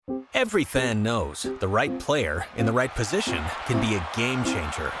Every fan knows the right player in the right position can be a game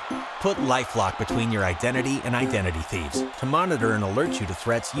changer. Put LifeLock between your identity and identity thieves to monitor and alert you to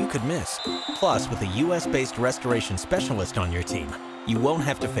threats you could miss. Plus, with a U.S.-based restoration specialist on your team, you won't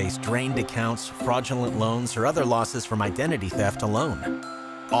have to face drained accounts, fraudulent loans, or other losses from identity theft alone.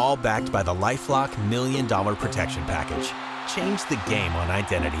 All backed by the LifeLock $1 Million Protection Package. Change the game on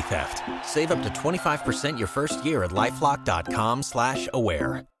identity theft. Save up to 25% your first year at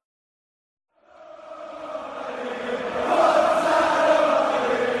LifeLock.com/aware.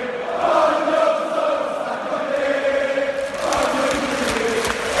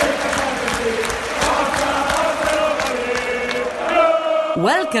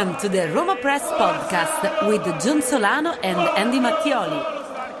 Welcome to the Roma Press Podcast with John Solano and Andy Macchioli.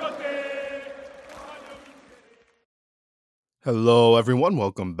 Hello, everyone.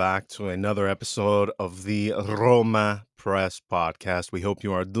 Welcome back to another episode of the Roma Press Podcast. We hope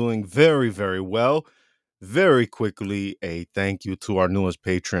you are doing very, very well. Very quickly, a thank you to our newest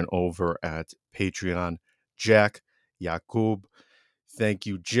patron over at Patreon, Jack Yakub. Thank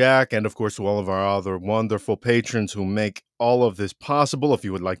you, Jack, and of course to all of our other wonderful patrons who make all of this possible. If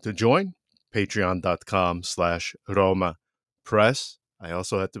you would like to join, patreon.com/Roma Press. I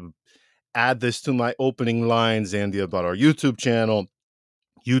also had to add this to my opening lines, Andy, about our YouTube channel,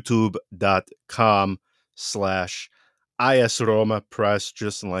 youtube.com/ISRoma Press,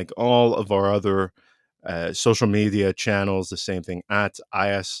 just like all of our other social media channels, the same thing, at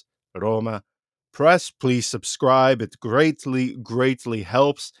ISRoma Press. Please subscribe. It greatly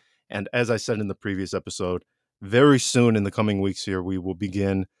helps. And as I said in the previous episode, very soon in the coming weeks here, we will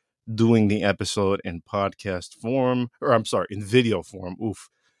begin doing the episode in podcast form, in video form.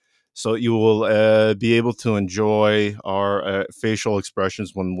 So you will be able to enjoy our facial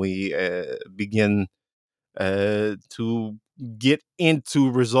expressions when we begin to get into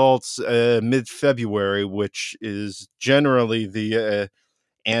results mid-February, which is generally the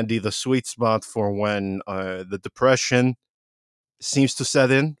sweet spot for when the depression seems to set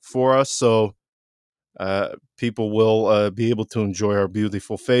in for us. So people will be able to enjoy our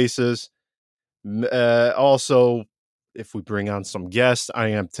beautiful faces. Also, if we bring on some guests, I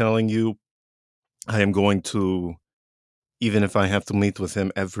am telling you, I am going to, even if I have to meet with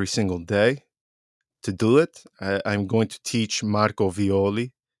him every single day to do it, I'm going to teach Marco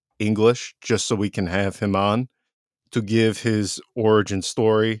Violi English just so we can have him on to give his origin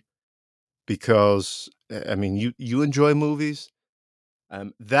story. Because, I mean, you enjoy movies.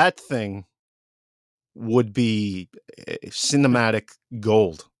 That thing would be cinematic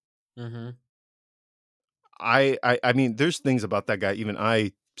gold. Mm-hmm. I mean, there's things about that guy even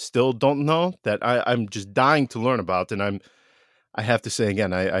I still don't know that I'm just dying to learn about. And I have to say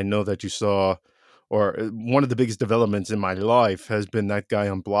again, I know that you saw, or one of the biggest developments in my life has been that guy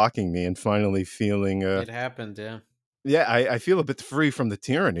unblocking me and finally feeling It happened, yeah. Yeah, I feel a bit free from the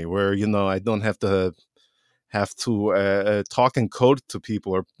tyranny where, I don't have to talk and code to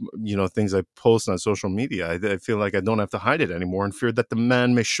people, or things I post on social media. I feel like I don't have to hide it anymore, and fear that the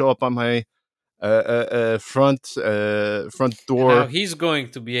man may show up on my front And door. now he's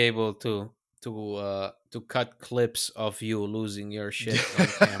going to be able to cut clips of you losing your shit on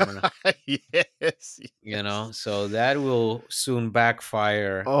camera. Yes. So that will soon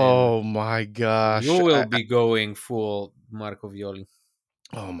backfire. Oh my gosh. You will be going full Marco Violi.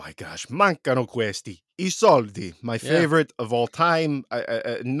 Oh my gosh. Mancano questi. I soldi. My favorite of all time.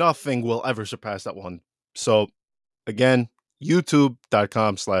 Nothing will ever surpass that one. So, again,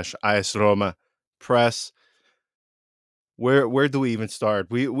 youtube.com/ISRoma Press. Where do we even start?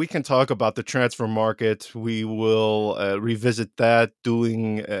 We can talk about the transfer market. We will revisit that,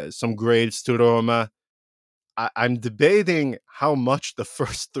 doing some grades to Roma. I'm debating how much the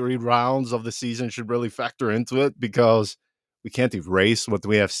first 3 rounds of the season should really factor into it, because we can't erase what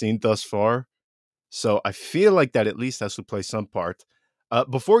we have seen thus far. So I feel like that at least has to play some part.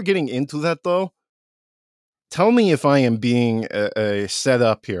 Before getting into that, though, tell me if I am being set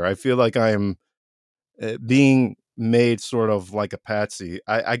up here. I feel like I am being made sort of like a patsy.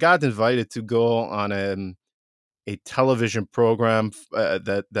 I got invited to go on a television program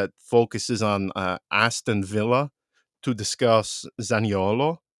that focuses on Aston Villa to discuss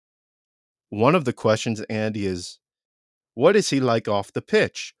Zaniolo. One of the questions, Andy, is, what is he like off the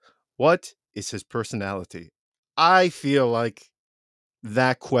pitch? What is his personality? I feel like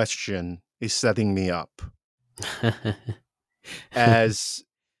that question is setting me up as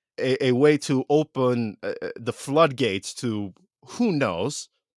a way to open the floodgates to who knows.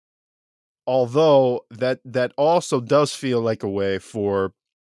 Although that also does feel like a way for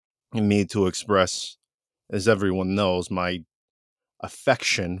me to express, as everyone knows, my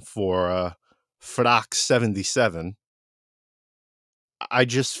affection for Frac 77. I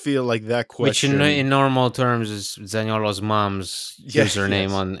just feel like that Which in question. normal terms is Zaniolo's mom's Yeah, username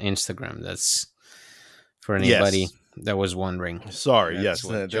yes, on Instagram. That's for anybody yes. that was wondering. Sorry, That's yes,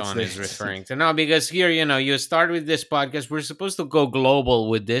 what that's John is referring to. No, because here, you start with this podcast. We're supposed to go global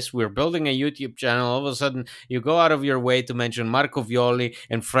with this. We're building a YouTube channel. All of a sudden, you go out of your way to mention Marco Violi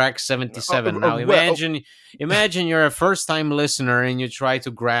and Frac 77. Now, well, imagine you're a first time listener and you try to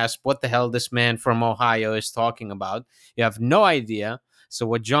grasp what the hell this man from Ohio is talking about. You have no idea. So,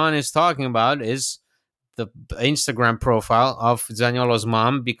 what John is talking about is the Instagram profile of Zaniolo's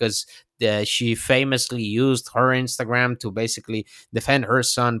mom, because she famously used her Instagram to basically defend her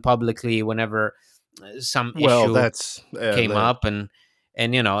son publicly whenever some well, issue that's came up, and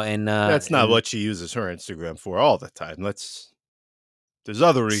that's not and what she uses her Instagram for all the time. There's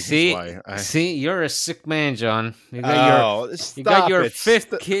other reasons see why I. see you're a sick man, John. Oh, You got stop your it!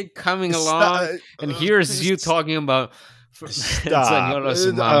 fifth kid coming Stop! along, and here's you talking about Stop! Zaniolo's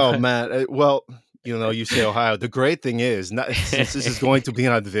mom. Oh man. Well, you say Ohio. The great thing is, not, since this is going to be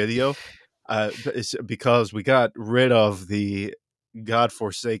on video, it's because we got rid of the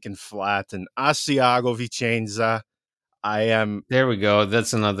godforsaken flat and Asiago Vicenza. I am. There we go.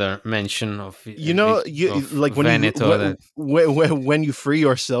 That's another mention of You of like when Veneto. That when you free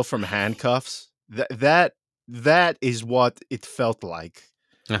yourself from handcuffs. That is what it felt like.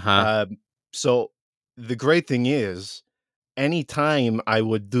 uh-huh. Um, so the great thing is, anytime I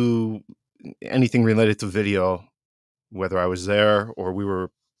would do anything related to video, whether I was there or we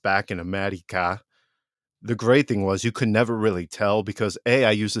were back in America, the great thing was you could never really tell because A,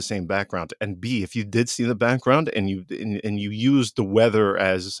 I use the same background, and B, if you did see the background and you used the weather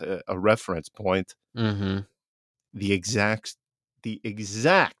as a reference point, Mm-hmm. the exact the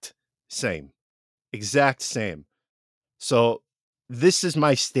same, exact same. So this is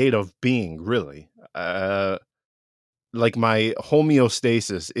my state of being, really. Like my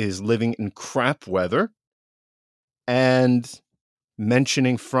homeostasis is living in crap weather and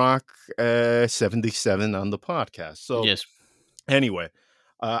mentioning Frock 77 on the podcast. So Yes. anyway,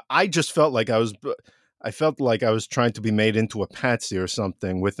 I just felt like I felt like I was trying to be made into a patsy or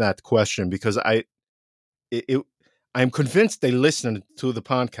something with that question because it I'm convinced they listen to the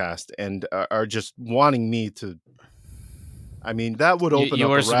podcast and are just wanting me to. I mean, that would open You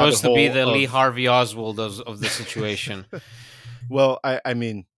up were a rabbit supposed to be hole the Lee of. Harvey Oswald of the situation. Well, I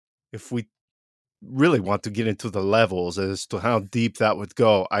mean, if we really want to get into the levels as to how deep that would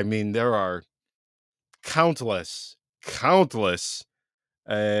go, I mean, there are countless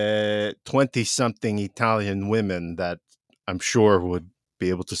 20-something Italian women that I'm sure would be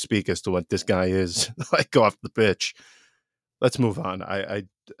able to speak as to what this guy is like off the pitch. Let's move on.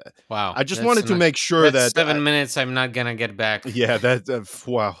 Wow, I just wanted to make sure that's that 7 minutes. I'm not gonna get back. yeah, that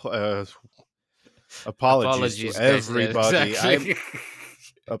wow. Apologies to Apologies, guys. Yeah, everybody. exactly.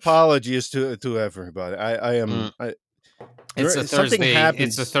 Apologies to everybody. I am. Mm. It's a Something Thursday. It's a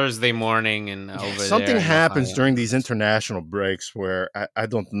happens. Thursday morning, and Yeah, over something there in happens Ohio. during these international breaks where I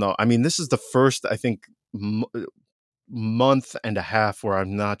don't know. I mean, this is the first I think month and a half where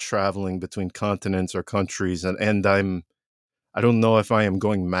I'm not traveling between continents or countries, and I don't know if I am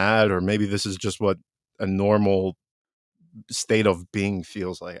going mad or maybe this is just what a normal state of being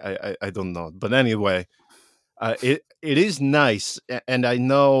feels like. I don't know, but anyway, it is nice, and I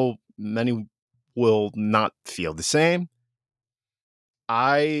know many will not feel the same.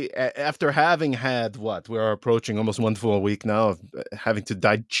 After having had what we are approaching almost one full week now of having to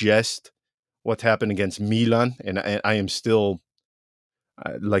digest what happened against Milan, and I am still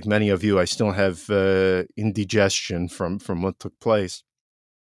like many of you, I still have indigestion from what took place.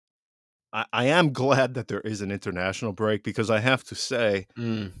 I am glad that there is an international break because I have to say,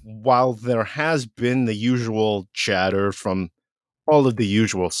 Mm. while there has been the usual chatter from all of the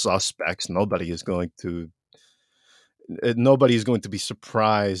usual suspects, nobody is going to be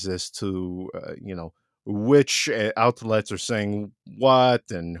surprised as to which outlets are saying what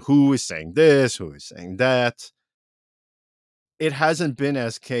and who is saying this, who is saying that. It hasn't been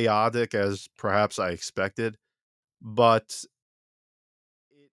as chaotic as perhaps I expected, but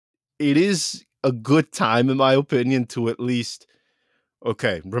it is a good time, in my opinion, to at least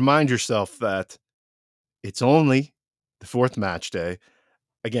remind yourself that it's only the fourth match day.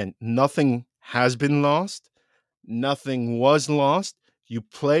 Again, nothing has been lost. Nothing was lost. You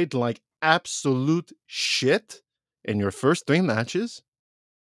played like absolute shit in your first three matches,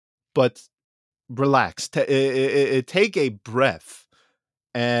 but relax. Take a breath.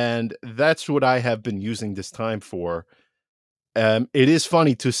 And that's what I have been using this time for. It is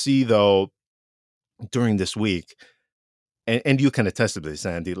funny to see, though, during this week, and you can attest to this,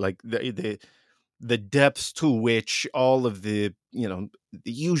 Andy, like the depths to which all of the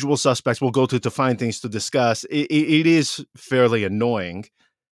usual suspects will go to find things to discuss, it is fairly annoying.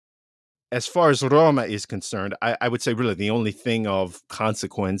 As far as Roma is concerned, I would say really the only thing of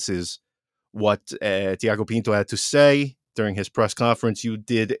consequence is what Tiago Pinto had to say during his press conference. You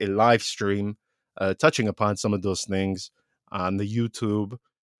did a live stream touching upon some of those things on the YouTube,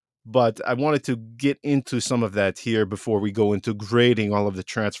 but I wanted to get into some of that here before we go into grading all of the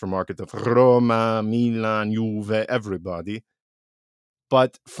transfer market of Roma, Milan, Juve, everybody.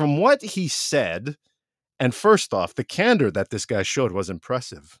 But from what he said, and first off, the candor that this guy showed was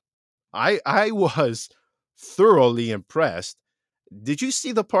impressive. I was thoroughly impressed. Did you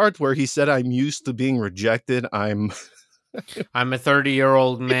see the part where he said, "I'm used to being rejected. I'm I'm a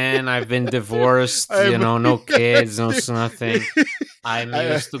 30-year-old man. I've been divorced. I'm No kids, no yes, nothing. I'm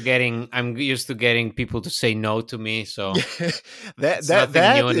I- used to getting people to say no to me. So yeah, that it's that nothing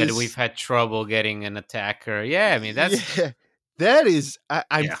that new that we've is had trouble getting an attacker. Yeah, I mean that's yeah, that is.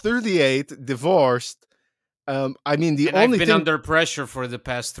 I'm yeah. 38, divorced. I mean, the And I've only been thing, under pressure for the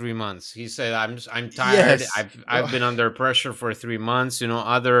past 3 months. He said, I'm tired. yes, I've been under pressure for 3 months.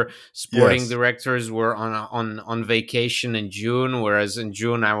 Other sporting yes, directors were on vacation in June, whereas in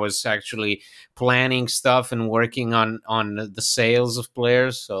June I was actually planning stuff and working on the sales of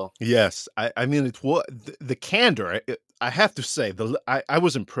players. So yes. I mean, it was the candor. I have to say, I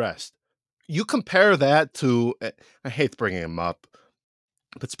was impressed. You compare that to, I hate bringing him up,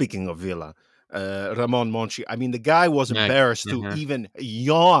 but speaking of Villa, Ramon Monchi, I mean, the guy was yeah, embarrassed to uh-huh. even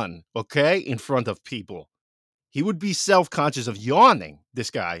yawn, okay, in front of people. He would be self conscious of yawning,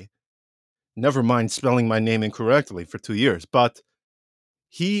 this guy. Never mind spelling my name incorrectly for 2 years, but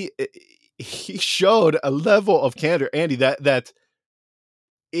he he showed a level of candor, Andy, that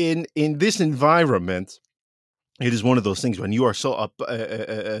in this environment, it is one of those things when you are so up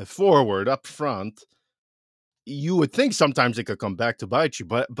forward, up front, you would think sometimes it could come back to bite you,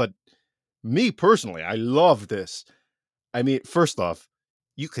 but me personally, I love this. I mean, first off,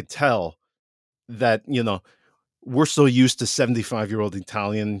 you could tell that, we're so used to 75-year-old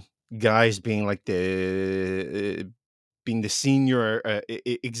Italian guys being like being the senior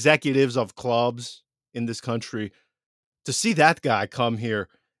executives of clubs in this country. To see that guy come here,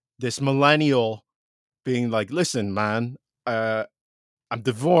 this millennial being like, "Listen, man, uh, I'm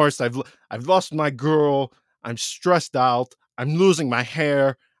divorced. I've lost my girl. I'm stressed out. I'm losing my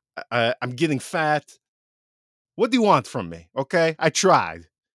hair. I'm getting fat. What do you want from me? Okay, I tried.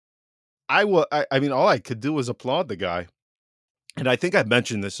 I mean, all I could do was applaud the guy, and I think I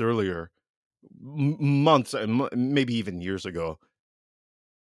mentioned this earlier, months, and maybe even years ago.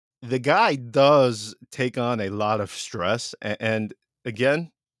 The guy does take on a lot of stress, and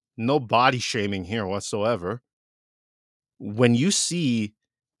again, no body shaming here whatsoever. When you see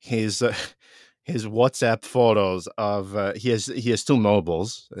his his WhatsApp photos of he has two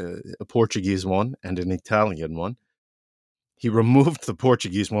mobiles, a Portuguese one and an Italian one. He removed the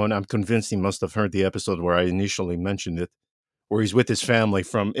Portuguese one. I'm convinced he must have heard the episode where I initially mentioned it, where he's with his family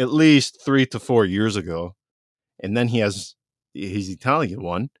from at least 3 to 4 years ago. And then he has his Italian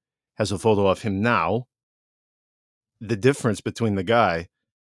one, has a photo of him now. The difference between the guy,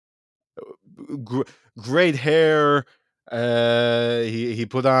 gr- great hair, he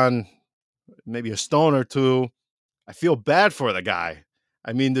put on maybe a stone or two. I feel bad for the guy.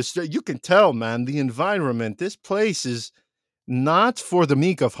 I mean, this you can tell, man, the environment, this place is not for the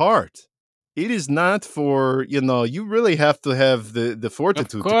meek of heart. It is not for, you really have to have the Of fortitude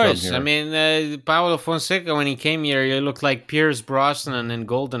to come course. I here. mean, Paulo Fonseca, when he came here, he looked like Pierce Brosnan in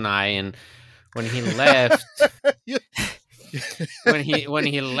Goldeneye, and when he left, Yeah. when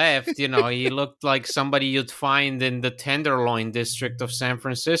he left, he looked like somebody you'd find in the Tenderloin district of San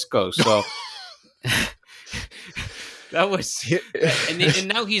Francisco. So that was, and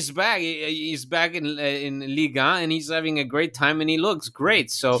now he's back. He's back in Liga, and he's having a great time, and he looks great.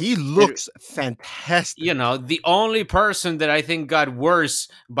 So He it, looks fantastic. the only person that I think got worse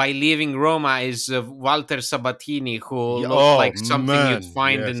by leaving Roma is Walter Sabatini, who Yeah, looked oh like something you'd man,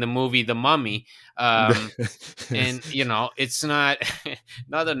 find in yes. the movie The Mummy. And it's not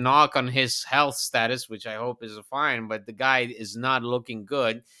not a knock on his health status, which I hope is fine, but the guy is not looking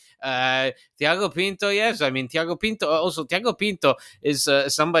good. Tiago Pinto, yes, I mean Tiago Pinto is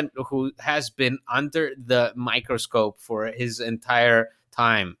someone who has been under the microscope for his entire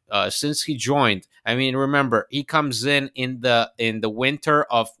time since he joined. I mean, remember, he comes in the winter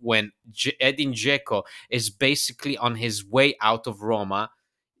of when Edin Dzeko is basically on his way out of Roma.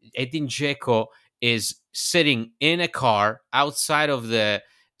 Edin Dzeko is sitting in a car outside of the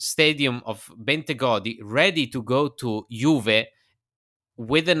stadium of Bentegodi ready to go to Juve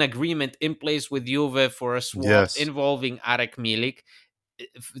with an agreement in place with Juve for a swap Yes. involving Arek Milik.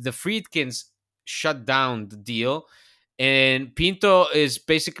 The Friedkins shut down the deal, and Pinto is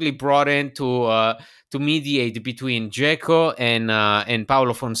basically brought in to mediate between Dzeko and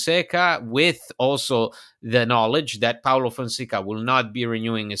Paulo Fonseca, with also the knowledge that Paulo Fonseca will not be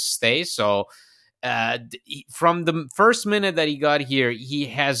renewing his stay. So from the first minute that he got here, he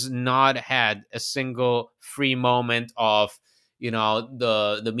has not had a single free moment of,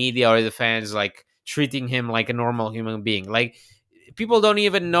 the media or the fans like treating him like a normal human being. Like, people don't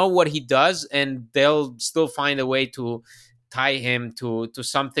even know what he does, and they'll still find a way to tie him to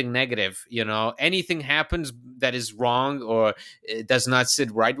something negative. Anything happens that is wrong or does not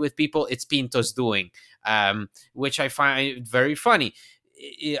sit right with people, it's Pinto's doing, which I find very funny.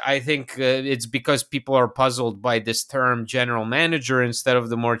 I think it's because people are puzzled by this term general manager instead of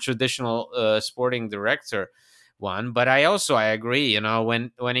the more traditional sporting director one. But I agree.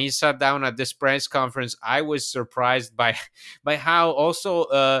 When he sat down at this press conference, I was surprised by by how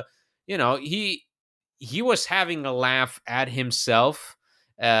also he was having a laugh at himself.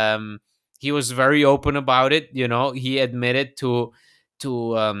 Um, he was very open about it. He admitted to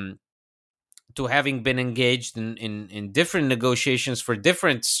having been engaged in different negotiations for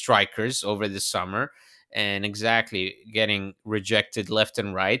different strikers over the summer, and exactly getting rejected left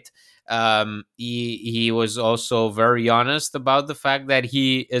and right. He was also very honest about the fact that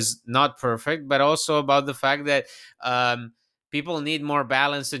he is not perfect, but also about the fact that people need more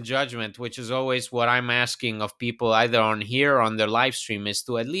balance and judgment, which is always what I'm asking of people, either on here or on their live stream, is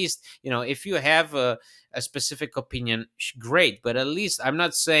to at least, if you have a specific opinion, great, but at least, I'm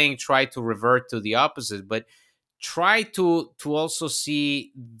not saying try to revert to the opposite, but try to also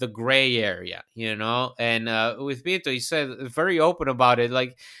see the gray area, and with Pito, he said very open about it.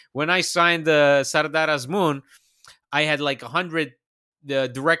 Like, when I signed the Sardar Azmoun, I had like 100 the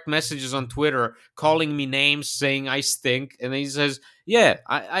direct messages on Twitter calling me names, saying I stink, and he says, "Yeah,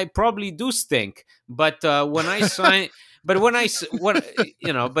 I probably do stink." But when I sign, but when I s- when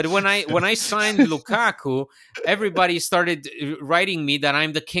but when I signed Lukaku, everybody started writing me that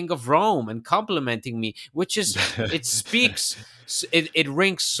I'm the king of Rome and complimenting me, which is, it speaks. It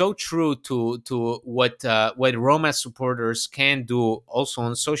rings so true to what Roma supporters can do also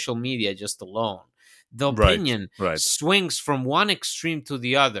on social media just alone. The Right. opinion Right. swings from one extreme to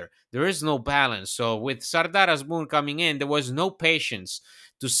the other. There is no balance. So with Sardar Azmoun coming in, there was no patience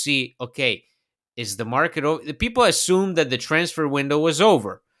to see, okay, is the market over? The people assumed that the transfer window was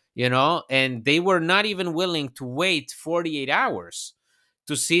over, and they were not even willing to wait 48 hours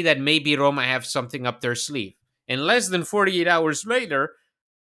to see that maybe Roma have something up their sleeve. And less than 48 hours later,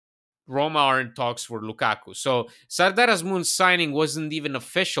 Roma are in talks for Lukaku. So Sardar Azmoun's signing wasn't even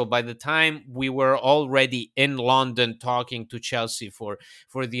official by the time we were already in London talking to Chelsea for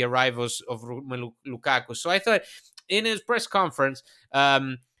the arrivals of Lukaku. So I thought in his press conference,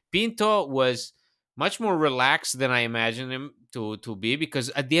 Pinto was much more relaxed than I imagined him to be, because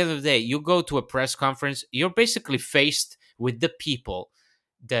at the end of the day, you go to a press conference, you're basically faced with the people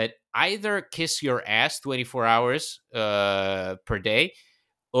that either kiss your ass 24 hours per day,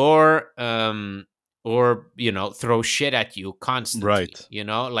 or throw shit at you constantly. Right.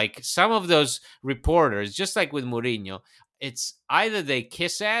 Like some of those reporters, just like with Mourinho, it's either they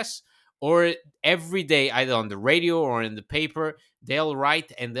kiss ass, or every day, either on the radio or in the paper, they'll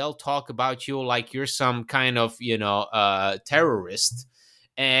write and they'll talk about you like you're some kind of terrorist.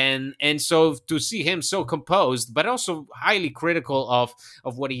 And so to see him so composed, but also highly critical of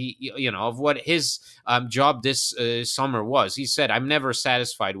what of what his job this summer was. He said, "I'm never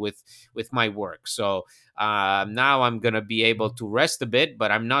satisfied with my work. So now I'm gonna be able to rest a bit, but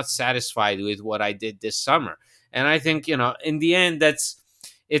I'm not satisfied with what I did this summer." And I think, in the end,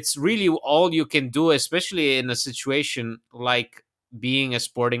 it's really all you can do, especially in a situation like being a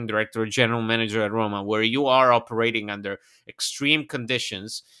sporting director or general manager at Roma, where you are operating under extreme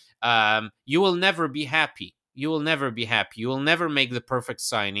conditions. You will never be happy. You will never be happy. You will never make the perfect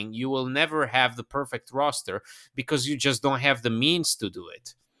signing. You will never have the perfect roster, because you just don't have the means to do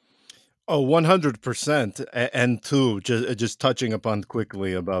it. Oh, 100%. And two, just touching upon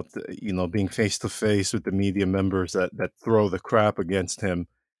quickly about being face to face with the media members that throw the crap against him.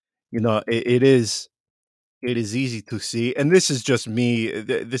 It is easy to see, and this is just me.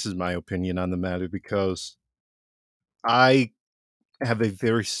 This is my opinion on the matter, because I have a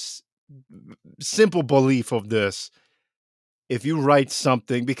very simple belief of this. If you write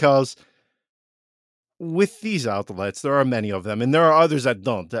something, because with these outlets, there are many of them, and there are others that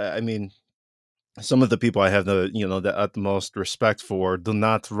don't. I mean, some of the people I have the utmost respect for do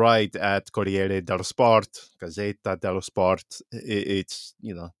not write at Corriere dello Sport, Gazzetta dello Sport. It's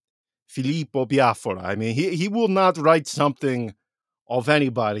Filippo Biafora. I mean, he will not write something of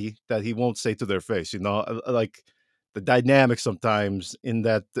anybody that he won't say to their face. Like the dynamic sometimes in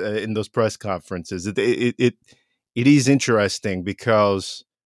that in those press conferences. It is interesting because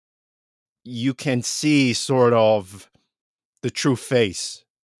you can see sort of the true face.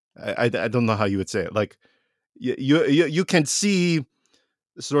 I don't know how you would say it. Like you can see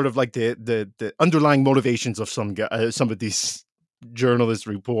sort of like the underlying motivations of some of these journalist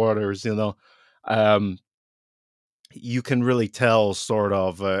reporters. Um, you can really tell sort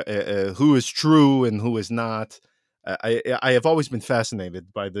of who is true and who is not. I have always been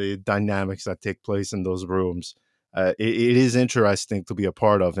fascinated by the dynamics that take place in those rooms. It is interesting to be a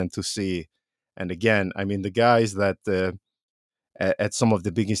part of and to see. And again, I mean, the guys that at some of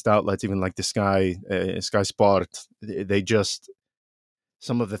the biggest outlets, even like the Sky Sport, they just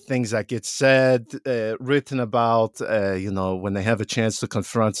some of the things that get said, written about, when they have a chance to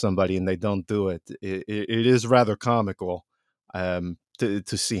confront somebody and they don't do it, it is rather comical to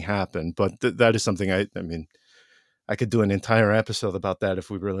see happen. But that is something I mean, I could do an entire episode about that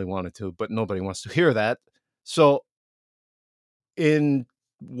if we really wanted to, but nobody wants to hear that. So, in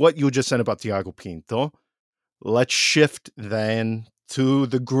what you just said about Tiago Pinto, let's shift then to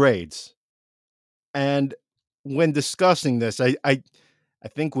the grades. And when discussing this, I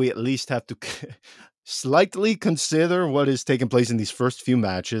think we at least have to slightly consider what is taking place in these first few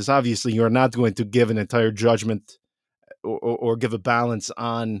matches. Obviously, you're not going to give an entire judgment or give a balance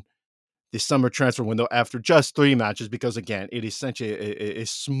on the summer transfer window after just 3 matches, because again, it is essentially a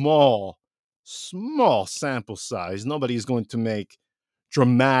small sample size. Nobody is going to make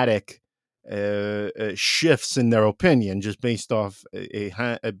dramatic shifts in their opinion just based off a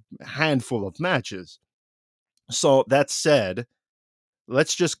handful of matches. So that said,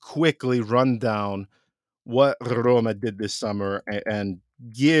 let's just quickly run down what Roma did this summer and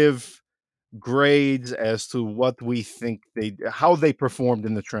give grades as to what we think how they performed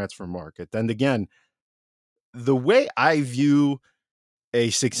in the transfer market. And again, the way I view a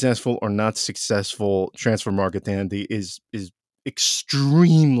successful or not successful transfer market, Andy, is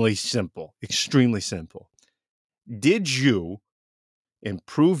extremely simple. Extremely simple. Did you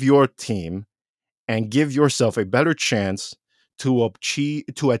improve your team and give yourself a better chance to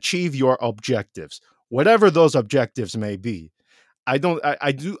achieve your objectives, whatever those objectives may be? I do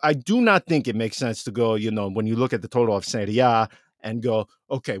not think it makes sense to go, when you look at the total of Serie A and go,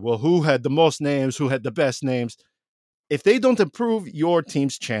 okay, well, who had the most names, who had the best names? If they don't improve your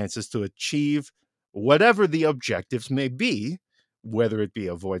team's chances to achieve whatever the objectives may be, whether it be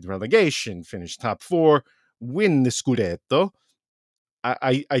avoid relegation, finish top 4, win the Scudetto,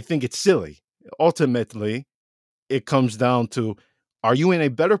 I think it's silly. Ultimately, it comes down to, are you in a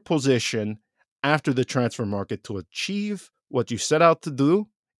better position after the transfer market to achieve what you set out to do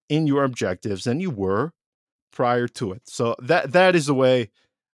in your objectives than you were prior to it? So that is the way,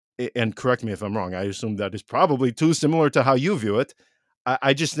 and correct me if I'm wrong, I assume that is probably too similar to how you view it.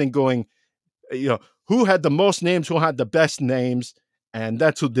 I just think going, who had the most names, who had the best names, and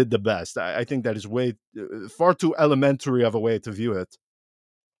that's who did the best. I think that is way far too elementary of a way to view it.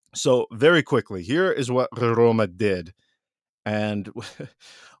 So very quickly, here is what Roma did. And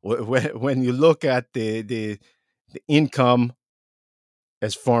when you look at the income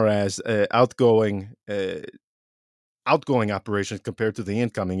as far as outgoing operations compared to the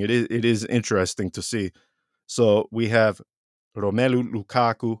incoming, it is interesting to see. So we have Romelu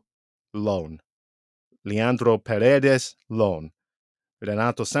Lukaku, loan. Leandro Paredes, loan.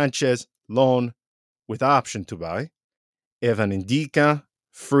 Renato Sanchez, loan with option to buy. Evan Indica,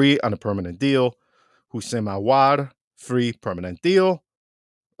 free on a permanent deal. Hussein Mawar, free permanent deal.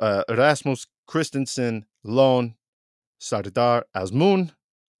 Rasmus Christensen, loan. Sardar Azmoun,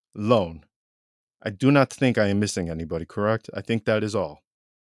 loan. I do not think I am missing anybody, correct? I think that is all.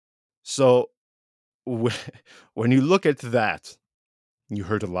 So when you look at that, you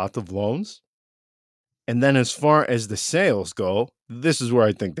heard a lot of loans. And then as far as the sales go, this is where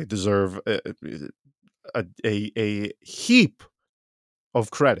I think they deserve a heap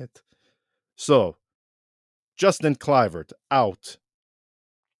of credit. So Justin Clivert, out.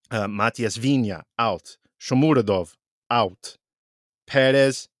 Matias Vigna, out. Shomurodov, out.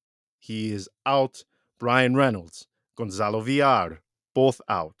 Perez, he is out. Brian Reynolds, Gonzalo Villar, both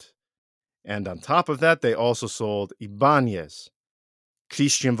out. And on top of that, they also sold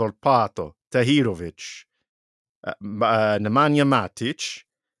Christian Volpato, Tahirovic, Nemanja Matic,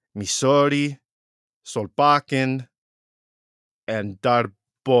 Misori, Solbakken, and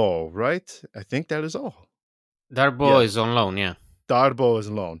Darbo, right? I think that is all. Darbo Yeah, is on loan, yeah. Darbo is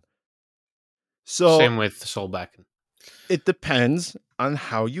loan. So Same with Solbakken. it depends on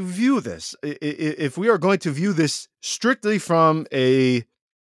how you view this. If we are going to view this strictly from a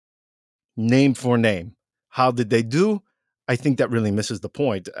name for name, how did they do? I think that really misses the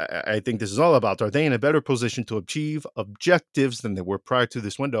point. I think this is all about, are they in a better position to achieve objectives than they were prior to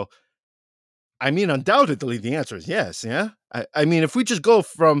this window? I mean, undoubtedly, the answer is yes. Yeah. I mean, if we just go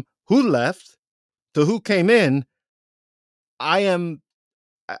from who left to who came in, I am,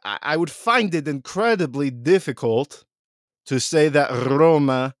 I would find it incredibly difficult to say that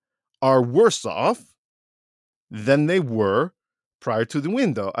Roma are worse off than they were prior to the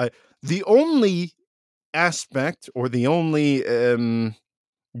window. The only aspect or the only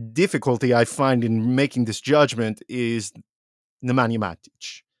difficulty I find in making this judgment is Nemanja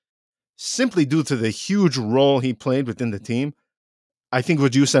Matic. Simply due to the huge role he played within the team. I think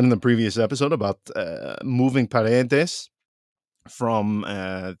what you said in the previous episode about moving Paredes from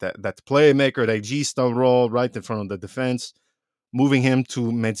that playmaker, that G-style role right in front of the defense, moving him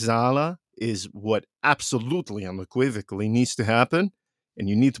to Mezzala is what absolutely unequivocally needs to happen. And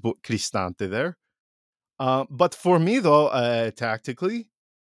you need to put Cristante there. But for me, though, tactically,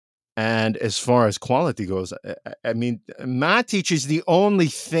 and as far as quality goes, I mean, Matic is the only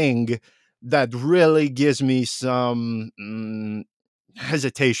thing that really gives me some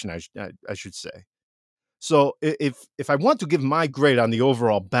hesitation, I should say. So if I want to give my grade on the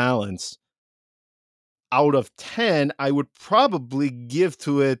overall balance out of 10, I would probably give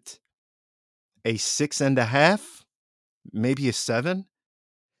to it a 6.5, maybe a 7.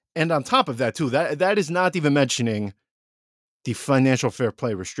 And on top of that, too, that is not even mentioning the financial fair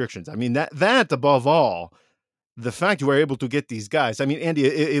play restrictions. I mean, that above all, the fact you were able to get these guys. I mean, Andy,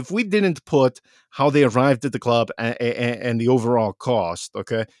 if we didn't put how they arrived at the club and the overall cost,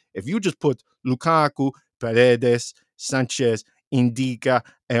 okay, if you just put Lukaku, Paredes, Sanchez, Indica,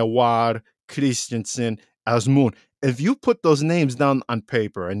 Ewar, Christensen, Asmun, if you put those names down on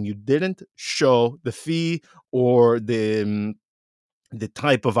paper and you didn't show the fee or the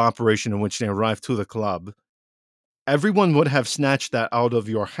type of operation in which they arrived to the club, everyone would have snatched that out of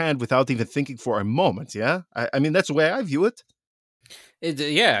your hand without even thinking for a moment. Yeah, I mean that's the way I view it.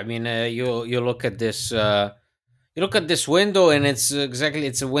 Yeah, I mean, you look at this. You look at this window, and it's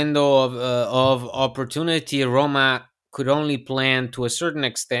a window of opportunity. Roma could only plan to a certain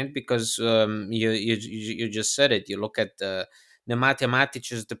extent because you just said it. You look at Nemanja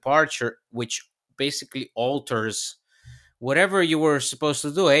Matic's departure, which basically alters whatever you were supposed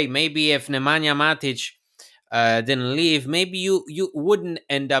to do. Hey, maybe if Nemanja Matic didn't leave, maybe you wouldn't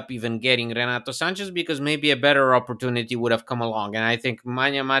end up even getting Renato Sanchez because maybe a better opportunity would have come along. And I think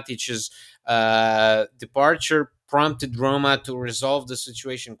Nemanja Matic's departure prompted Roma to resolve the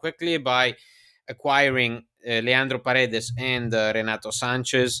situation quickly by acquiring Leandro Paredes and Renato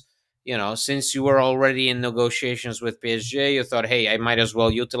Sanchez. You know, since you were already in negotiations with PSG, you thought, hey, I might as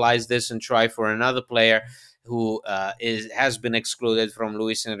well utilize this and try for another player who has been excluded from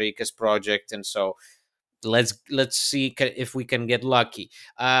Luis Enrique's project, and so let's see if we can get lucky.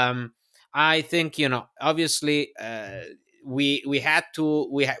 I think, obviously, we had to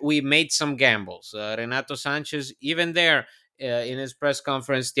we made some gambles. Renato Sanchez, even there, in his press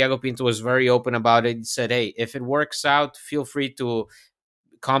conference, Thiago Pinto was very open about it. He said, hey, if it works out, feel free to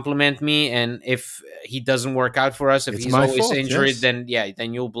compliment me, and if he doesn't work out for us, if It's he's my always fault. injured, Yes. then yeah,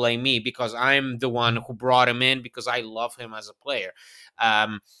 then you'll blame me because I'm the one who brought him in because I love him as a player.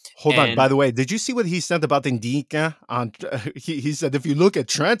 um Hold on. By and the way, did you see what he said about Indica? On he said if you look at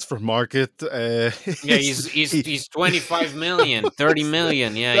transfer market, Yeah, he's 25 million, 30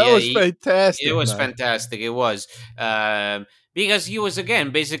 million. Yeah, that yeah. was It fantastic, was man. fantastic. It was because he was again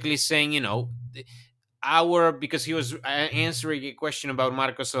basically saying, our because he was answering a question about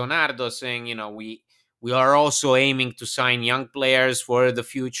Marcos Leonardo, saying, we are also aiming to sign young players for the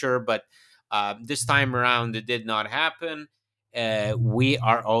future, but this time around it did not happen. We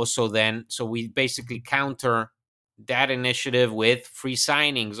are also then so we basically counter that initiative with free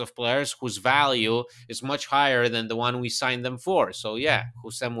signings of players whose value is much higher than the one we signed them for. So yeah,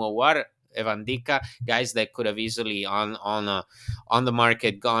 Hussein Mouawar, Evan Dika, guys that could have easily on the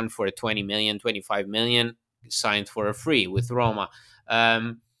market gone for 20 million, 25 million, signed for a free with Roma.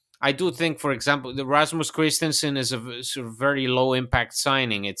 I do think, for example, the Rasmus Christensen is a sort of very low impact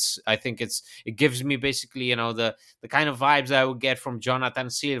signing. I think it gives me basically, the kind of vibes I would get from Jonathan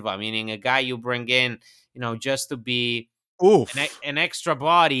Silva, meaning a guy you bring in, just to be Oof. an extra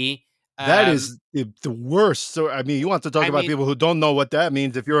body, That Um, is the worst. So, I mean, you want to talk I about mean, people who don't know what that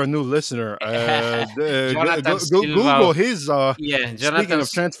means. If you're a new listener, Jonathan Silva. Google his. Yeah, Speaking of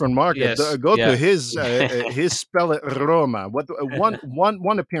Jonathan's. transfer market, Yes, go to yeah. his spell at Roma. What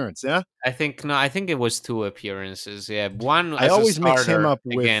one appearance? Yeah, I think no. I think it was two appearances. Yeah, one I as a always mix him starter up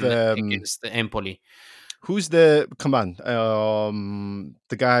with again against the Empoli. who's the come on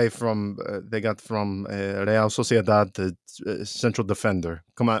the guy from they got from Real Sociedad, the central defender.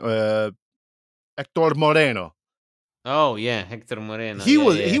 Come on, Hector Moreno. Oh yeah, Hector Moreno.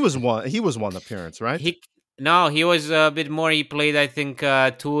 Yeah, yeah. He was one appearance, right? He no, he was a bit more. He played, I think,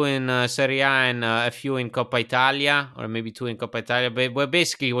 two in Serie A and a few in Coppa Italia, or maybe two in Coppa Italia. But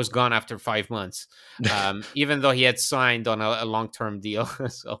basically, he was gone after 5 months. Even though he had signed on a long-term deal,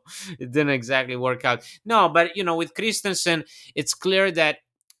 so it didn't exactly work out. No, but with Christensen, it's clear that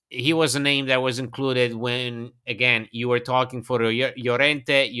he was a name that was included when, again, you were talking for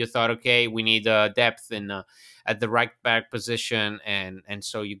Llorente. You thought, okay, we need depth in at the right back position, and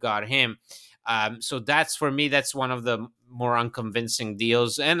so you got him. So that's, for me, that's one of the more unconvincing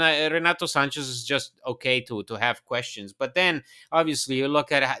deals. And Renato Sanchez is just okay to have questions. But then, obviously, you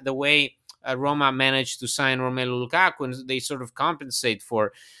look at the way Roma managed to sign Romelu Lukaku, and they sort of compensate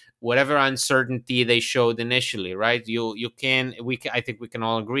for whatever uncertainty they showed initially, right? I think we can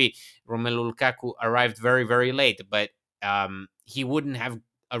all agree Romelu Lukaku arrived very, very late, but he wouldn't have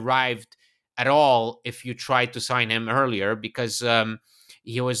arrived at all if you tried to sign him earlier, because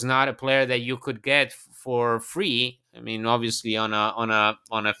he was not a player that you could get for free. I mean, obviously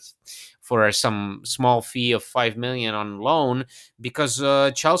for some small fee of 5 million on loan, because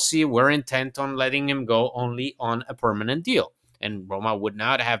Chelsea were intent on letting him go only on a permanent deal, and Roma would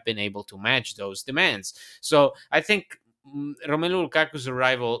not have been able to match those demands. So I think Romelu Lukaku's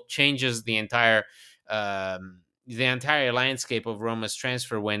arrival changes the entire landscape of Roma's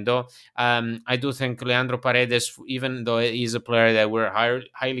transfer window. I do think Leandro Paredes, even though he's a player that we're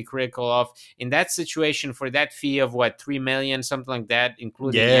highly critical of, in that situation, for that fee of 3 million, something like that,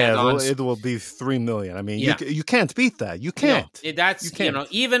 including Yeah, add-ons. it will be 3 million. I mean, Yeah, you can't beat that. You no, can't. You that's can't.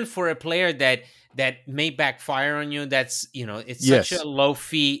 even for a player that may backfire on you. That's it's such a Yes, low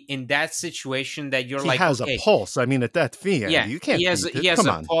fee in that situation that you're he like, has a okay, pulse. I mean, at that fee, yeah, Andy, you he can't has beat he it. has Come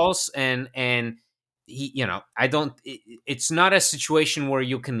a on. pulse, and he, I don't. It's not a situation where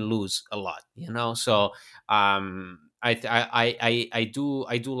you can lose a lot, So I do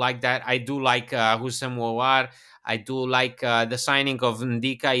like that. I do like Hussein Mouawar. I do like the signing of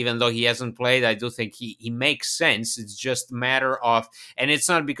Ndika, even though he hasn't played. I do think he makes sense. It's just a matter of, and it's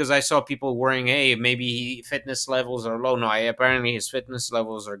not because I saw people worrying, hey, maybe fitness levels are low. No, apparently his fitness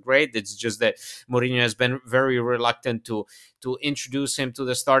levels are great. It's just that Mourinho has been very reluctant to introduce him to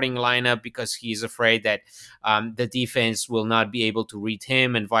the starting lineup because he's afraid that the defense will not be able to read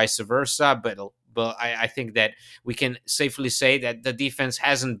him, and vice versa. But I think that we can safely say that the defense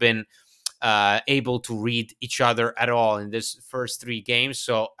hasn't been able to read each other at all in this first three games.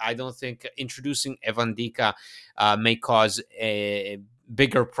 So I don't think introducing Evan Dika may cause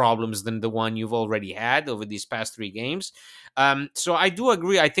bigger problems than the one you've already had over these past three games. So I do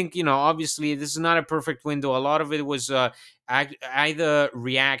agree. I think, obviously this is not a perfect window. A lot of it was either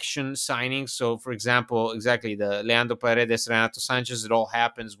reaction signings. So, for example, exactly the Leandro Paredes, Renato Sanchez, it all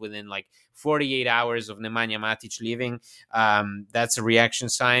happens within like 48 hours of Nemanja Matic leaving. That's a reaction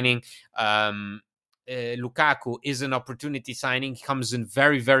signing. Lukaku is an opportunity signing. He comes in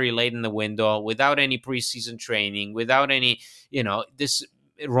very, very late in the window without any preseason training, without any, this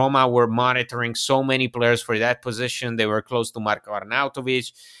Roma were monitoring so many players for that position. They were close to Marko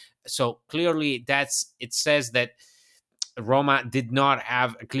Arnautovic. So clearly it says that Roma did not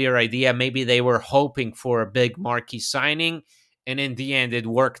have a clear idea. Maybe they were hoping for a big marquee signing, and in the end, it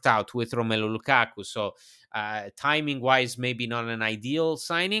worked out with Romelu Lukaku. So, timing wise, maybe not an ideal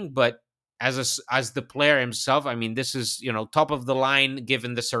signing, but as the player himself, I mean, this is top of the line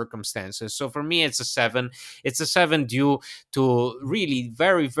given the circumstances. So for me, it's a 7. It's a 7 due to really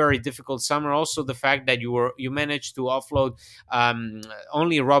very, very difficult summer. Also, the fact that you managed to offload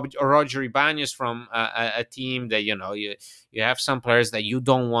only Roger Ibanez from a team that you have some players that you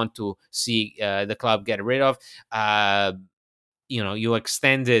don't want to see the club get rid of. You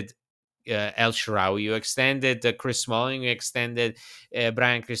extended El Shaarawy, you extended Chris Smalling, you extended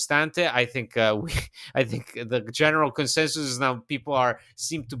Brian Cristante. I think I think the general consensus is now people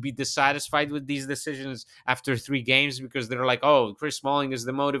seem to be dissatisfied with these decisions after three games, because they're like, oh, Chris Smalling is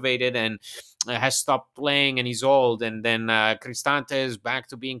demotivated and has stopped playing and he's old, and then Cristante is back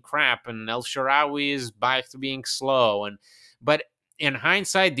to being crap, and El Shaarawy is back to being slow, but in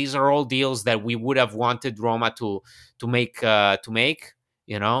hindsight, these are all deals that we would have wanted Roma to make.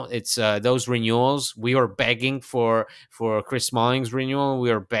 It's those renewals. We were begging for Chris Smalling's renewal.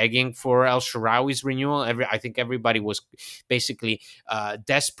 We were begging for El Shaarawy's renewal. I think everybody was basically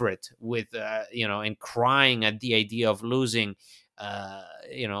desperate with and crying at the idea of losing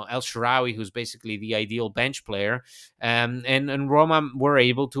El Shaarawy, who's basically the ideal bench player. And Roma were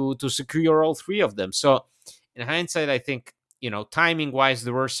able to secure all three of them. So in hindsight, I think, timing wise,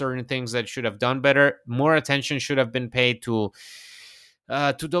 there were certain things that should have done better. More attention should have been paid to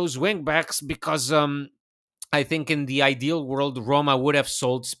those wing backs, because I think in the ideal world, Roma would have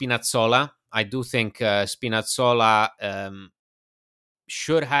sold Spinazzola. I do think Spinazzola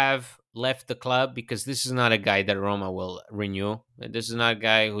should have left the club, because this is not a guy that Roma will renew. This is not a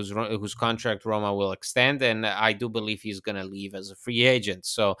guy whose contract Roma will extend, and I do believe he's going to leave as a free agent.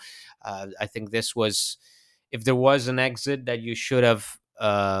 So I think this was, if there was an exit that you should have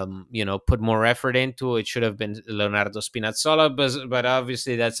put more effort into, it should have been Leonardo Spinazzola, but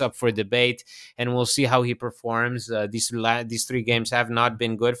obviously that's up for debate, and we'll see how he performs. These three games have not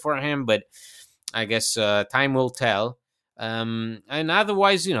been good for him, but I guess time will tell. And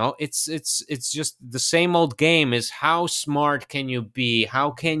otherwise, it's just the same old game. Is how smart can you be?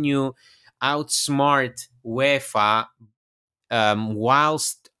 How can you outsmart UEFA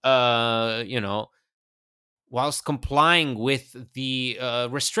whilst complying with the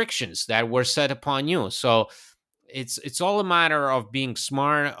restrictions that were set upon you? So it's all a matter of being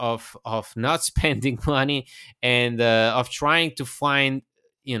smart, of not spending money, and of trying to find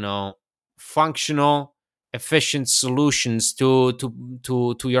functional, efficient solutions to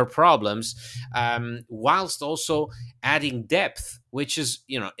your problems, whilst also adding depth, which is,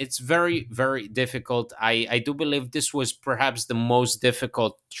 it's very, very difficult. I do believe this was perhaps the most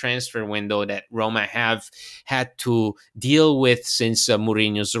difficult transfer window that Roma have had to deal with since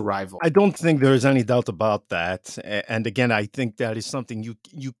Mourinho's arrival. I don't think there is any doubt about that. And again, I think that is something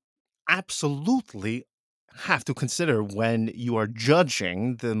you absolutely have to consider when you are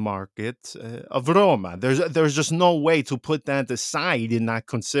judging the market of Roma. There's just no way to put that aside and not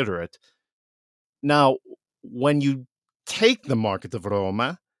consider it. Now, when you take the market of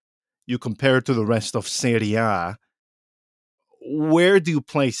Roma, you compare it to the rest of Serie A, where do you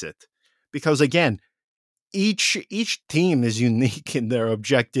place it? Because again, each team is unique in their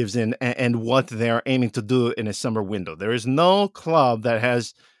objectives and what they're aiming to do in a summer window. There is no club that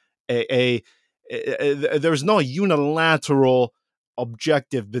has there's no unilateral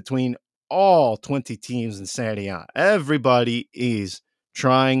objective between all 20 teams in Serie A. Everybody is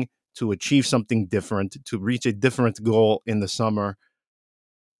trying to achieve something different, to reach a different goal in the summer.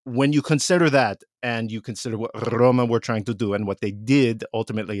 When you consider that, and you consider what Roma were trying to do and what they did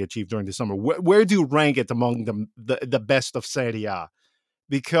ultimately achieve during the summer, where do you rank it among the best of Serie A?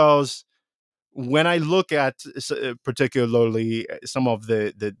 Because when I look at particularly some of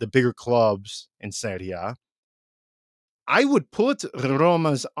the bigger clubs in Serie A, I would put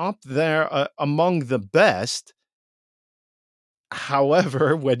Roma's up there among the best.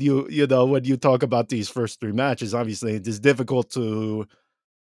 However, when when you talk about these first three matches, obviously it is difficult to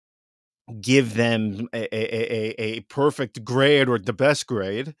give them a perfect grade or the best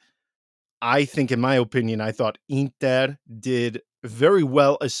grade. I think, in my opinion, I thought Inter did very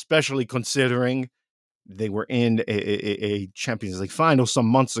well, especially considering they were in a Champions League final some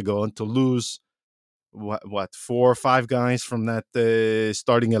months ago, and to lose what 4 or 5 guys from that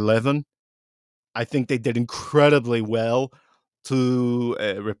starting 11, I think they did incredibly well to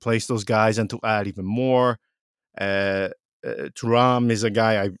replace those guys and to add even more. Uh, Thuram is a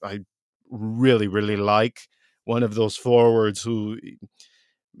guy I really, really like. One of those forwards who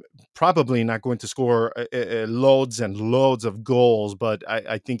probably not going to score loads and loads of goals, but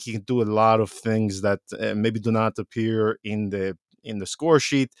I think he can do a lot of things that maybe do not appear in the score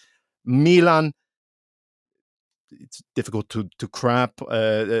sheet. Milan, it's difficult to crap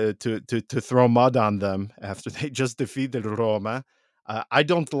to throw mud on them after they just defeated Roma. I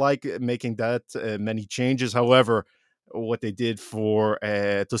don't like making that many changes. However, what they did for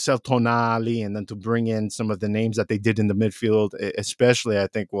to sell Tonali and then to bring in some of the names that they did in the midfield, especially, I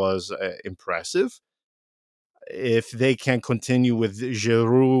think was impressive. If they can continue with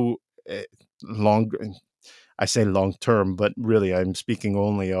Giroud uh, long, I say long term, but really I'm speaking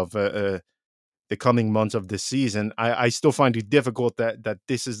only of the coming months of this season. I still find it difficult that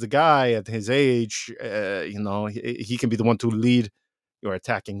this is the guy at his age. He can be the one to lead your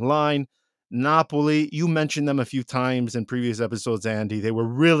attacking line. Napoli, you mentioned them a few times in previous episodes, Andy. They were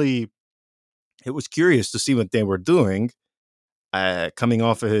really, it was curious to see what they were doing coming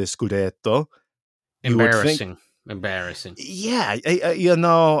off of his Scudetto. You would think, Embarrassing. yeah,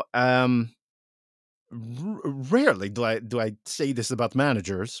 Rarely do I say this about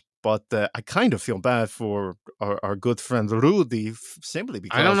managers, but I kind of feel bad for our good friend Rudy, simply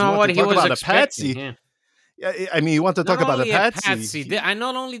I don't because you know want what to he talk was about a expecting. patsy. Yeah. Yeah, I mean, you want to Not talk about a only a patsy. patsy, I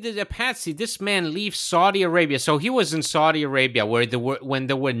not only did a patsy. This man leaves Saudi Arabia, so he was in Saudi Arabia where there were when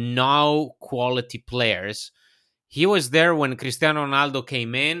there were no quality players. He was there when Cristiano Ronaldo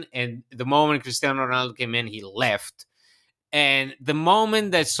came in, and the moment Cristiano Ronaldo came in, he left. And the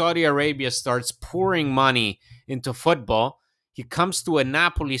moment that Saudi Arabia starts pouring money into football, he comes to a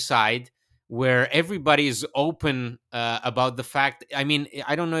Napoli side where everybody is open about the fact. I mean,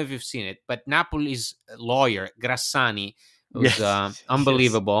 I don't know if you've seen it, but Napoli's lawyer, Grassani, was Yes, yes.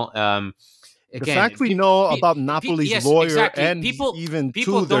 unbelievable. The fact Again, we know about Napoli's yes, lawyer exactly. and People even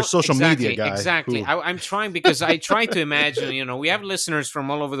people to their don't social media exactly guy, exactly. who I'm trying because I try to imagine. We have listeners from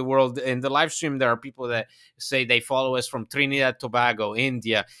all over the world. In the live stream, there are people that say they follow us from Trinidad, Tobago,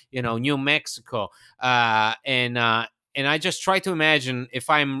 India, New Mexico, and I just try to imagine if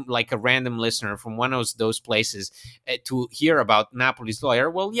I'm like a random listener from one of those places to hear about Napoli's lawyer.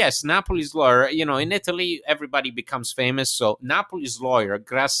 Well, yes, Napoli's lawyer, in Italy, everybody becomes famous. So Napoli's lawyer,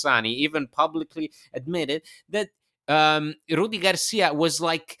 Grassani, even publicly admitted that Rudy Garcia was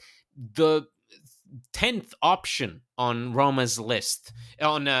like the 10th option on Roma's list,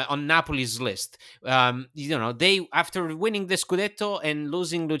 on Napoli's list. They, after winning the Scudetto and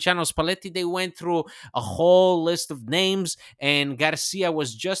losing Luciano Spalletti, they went through a whole list of names, and Garcia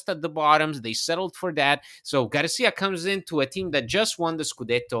was just at the bottoms. They settled for that. So Garcia comes into a team that just won the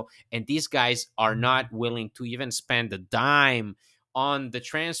Scudetto, and these guys are not willing to even spend a dime on the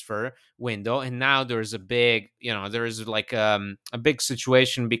transfer window. And now there's a big, there's like a big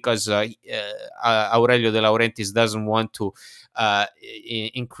situation because Aurelio De Laurentiis doesn't want to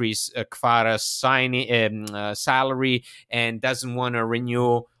increase Kvara's salary, and doesn't want to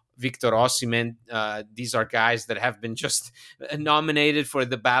renew Victor Osimhen. These are guys that have been just nominated for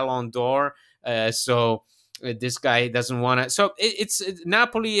the Ballon d'Or. So this guy doesn't want to. So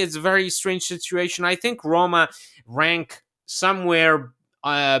Napoli is a very strange situation. I think Roma rank somewhere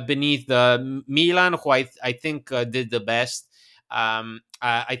beneath the Milan, who I think did the best.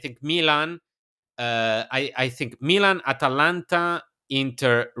 I think Milan. I think Milan, Atalanta,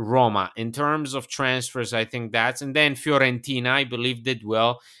 Inter, Roma. In terms of transfers, I think that's, and then Fiorentina, I believe, did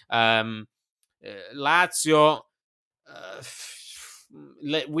well. Lazio, uh,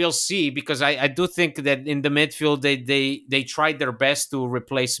 we'll see, because I do think that in the midfield they tried their best to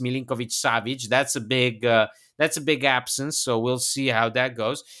replace Milinkovic Savic. That's a big absence, so we'll see how that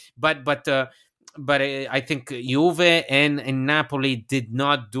goes. But I think Juve and Napoli did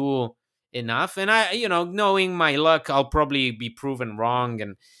not do enough, and knowing my luck, I'll probably be proven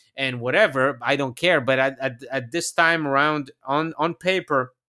wrong, and whatever, I don't care. But at this time around, on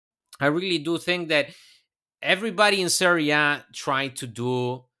paper, I really do think that everybody in Serie A tried to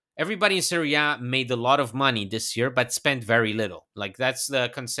do. Everybody in Serie A made a lot of money this year, but spent very little. Like, that's the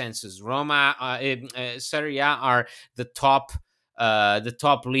consensus. Roma, Serie A are the top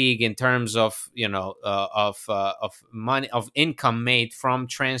league in terms of of money, of income made from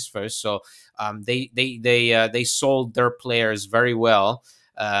transfers. So they sold their players very well,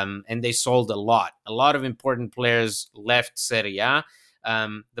 and they sold a lot. A lot of important players left Serie A.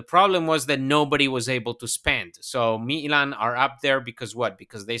 The problem was that nobody was able to spend. So Milan are up there because what?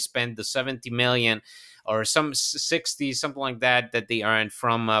 Because they spent the 70 million or some 60, something like that they earned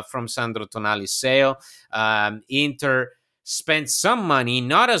from Sandro Tonali's sale. Inter spent some money,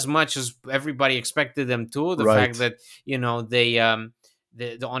 not as much as everybody expected them to. The fact right, that they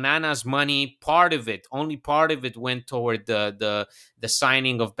the Onana's money, only part of it went toward the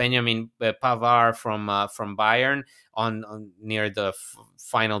signing of Benjamin Pavard from Bayern on near the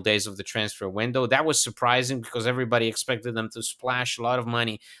final days of the transfer window. That was surprising because everybody expected them to splash a lot of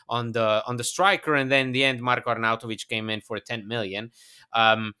money on the striker, and then in the end, Marko Arnautovic came in for 10 million.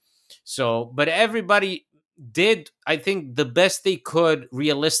 But everybody did, I think, the best they could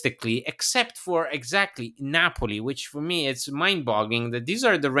realistically, except for exactly Napoli, which for me it's mind-boggling that these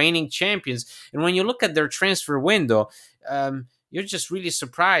are the reigning champions, and when you look at their transfer window, you're just really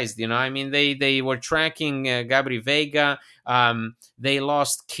surprised. I mean, they were tracking Gabri Vega. They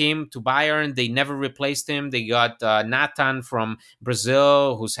lost Kim to Bayern. They never replaced him. They got Nathan from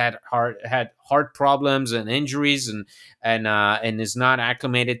Brazil, who's had heart problems and injuries, and is not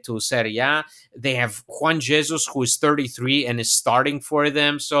acclimated to Serie A. They have Juan Jesus, who is 33 and is starting for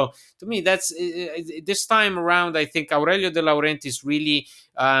them. So to me, that's this time around. I think Aurelio De Laurentiis really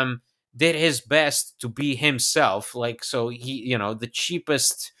did his best to be himself. Like, so he, the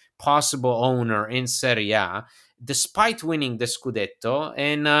cheapest possible owner in Serie A. despite winning the Scudetto.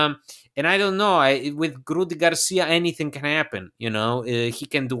 And I don't know, with Rudy Garcia, anything can happen. He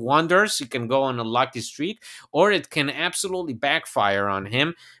can do wonders. He can go on a lucky streak, or it can absolutely backfire on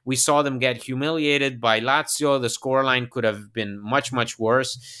him. We saw them get humiliated by Lazio. The scoreline could have been much, much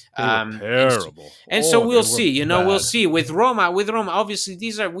worse. They were terrible. And so Oh, we'll they were see. We'll bad. see with Roma. Obviously,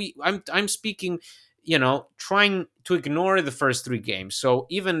 these are I'm speaking, trying to ignore the first three games. So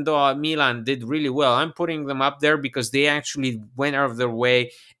even though Milan did really well, I'm putting them up there because they actually went out of their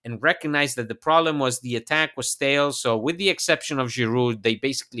way and recognized that the problem was the attack was stale. So with the exception of Giroud, they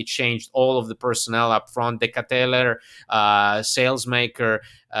basically changed all of the personnel up front. De Ketelaere, Salesmaker,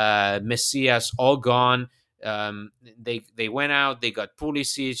 Messias, all gone. They went out, they got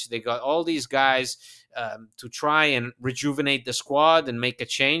Pulisic, they got all these guys to try and rejuvenate the squad and make a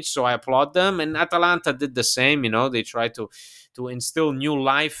change. So I applaud them. And Atalanta did the same. They tried to instill new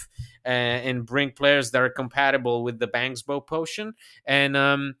life and bring players that are compatible with the Bangsbo potion. And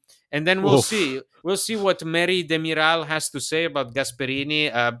then we'll see. We'll see what Mary Demiral has to say about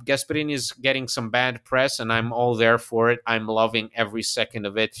Gasperini. Gasperini is getting some bad press, and I'm all there for it. I'm loving every second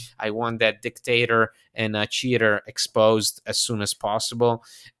of it. I want that dictator and cheater exposed as soon as possible.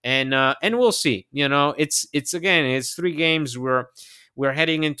 And we'll see. It's 3 games. We're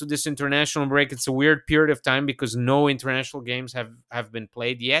heading into this international break. It's a weird period of time because no international games have been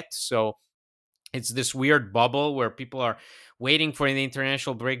played yet. So it's this weird bubble where people are waiting for the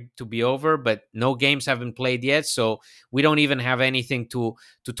international break to be over, but no games have been played yet. So we don't even have anything to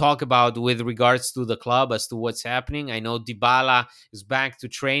talk about with regards to the club as to what's happening. I know Dybala is back to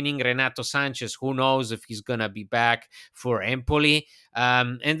training. Renato Sanchez, who knows if he's going to be back for Empoli.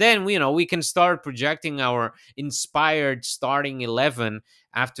 And then, we can start projecting our inspired starting 11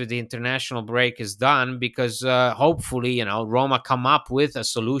 after the international break is done, because hopefully, Roma come up with a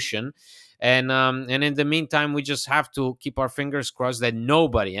solution. And in the meantime, we just have to keep our fingers crossed that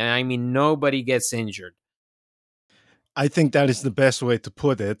nobody gets injured. I think that is the best way to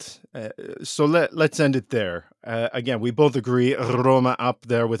put it. So let's end it there. Again, we both agree Roma up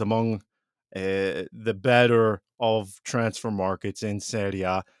there with among the better of transfer markets in Serie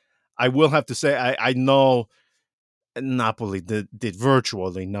A. I will have to say, I know Napoli did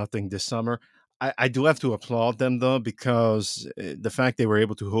virtually nothing this summer. I do have to applaud them, though, because the fact they were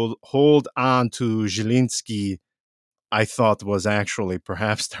able to hold on to Zielinski, I thought was actually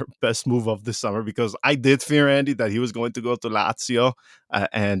perhaps their best move of the summer, because I did fear, Andy, that he was going to go to Lazio.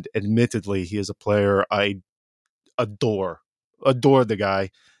 And admittedly, he is a player I adore the guy.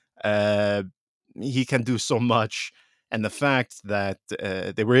 He can do so much. And the fact that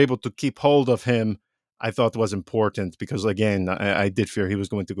they were able to keep hold of him, I thought was important, because, again, I did fear he was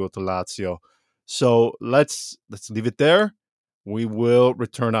going to go to Lazio. So let's leave it there. We will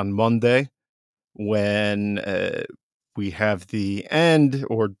return on Monday when we have the end,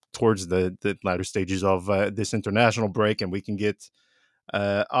 or towards the latter stages of this international break, and we can get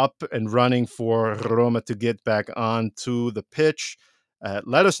up and running for Roma to get back onto the pitch.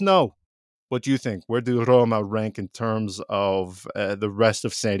 Let us know what you think. Where do Roma rank in terms of the rest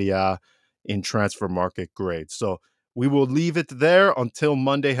of Serie A in transfer market grades? So we will leave it there until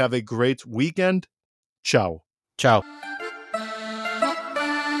Monday. Have a great weekend. Ciao. Ciao.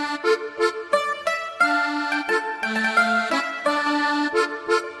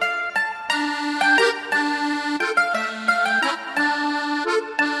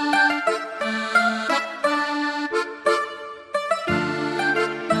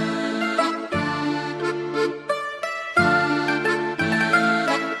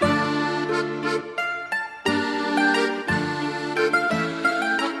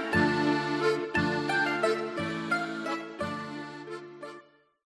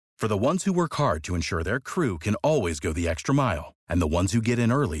 For the ones who work hard to ensure their crew can always go the extra mile, and the ones who get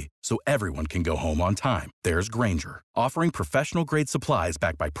in early so everyone can go home on time, there's Grainger, offering professional-grade supplies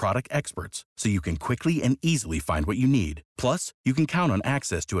backed by product experts so you can quickly and easily find what you need. Plus, you can count on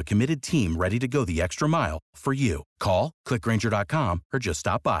access to a committed team ready to go the extra mile for you. Call, click Grainger.com, or just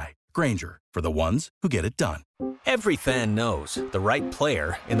stop by. Grainger, for the ones who get it done. Every fan knows the right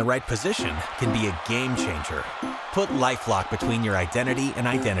player in the right position can be a game changer. Put LifeLock between your identity and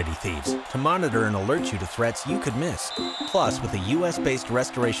identity thieves to monitor and alert you to threats you could miss. Plus, with a U.S.-based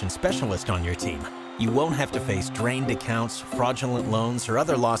restoration specialist on your team, you won't have to face drained accounts, fraudulent loans, or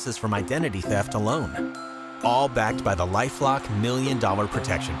other losses from identity theft alone. All backed by the LifeLock $1 Million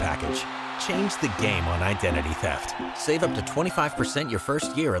Protection Package. Change the game on identity theft. Save up to 25% your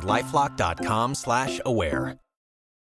first year at LifeLock.com/aware.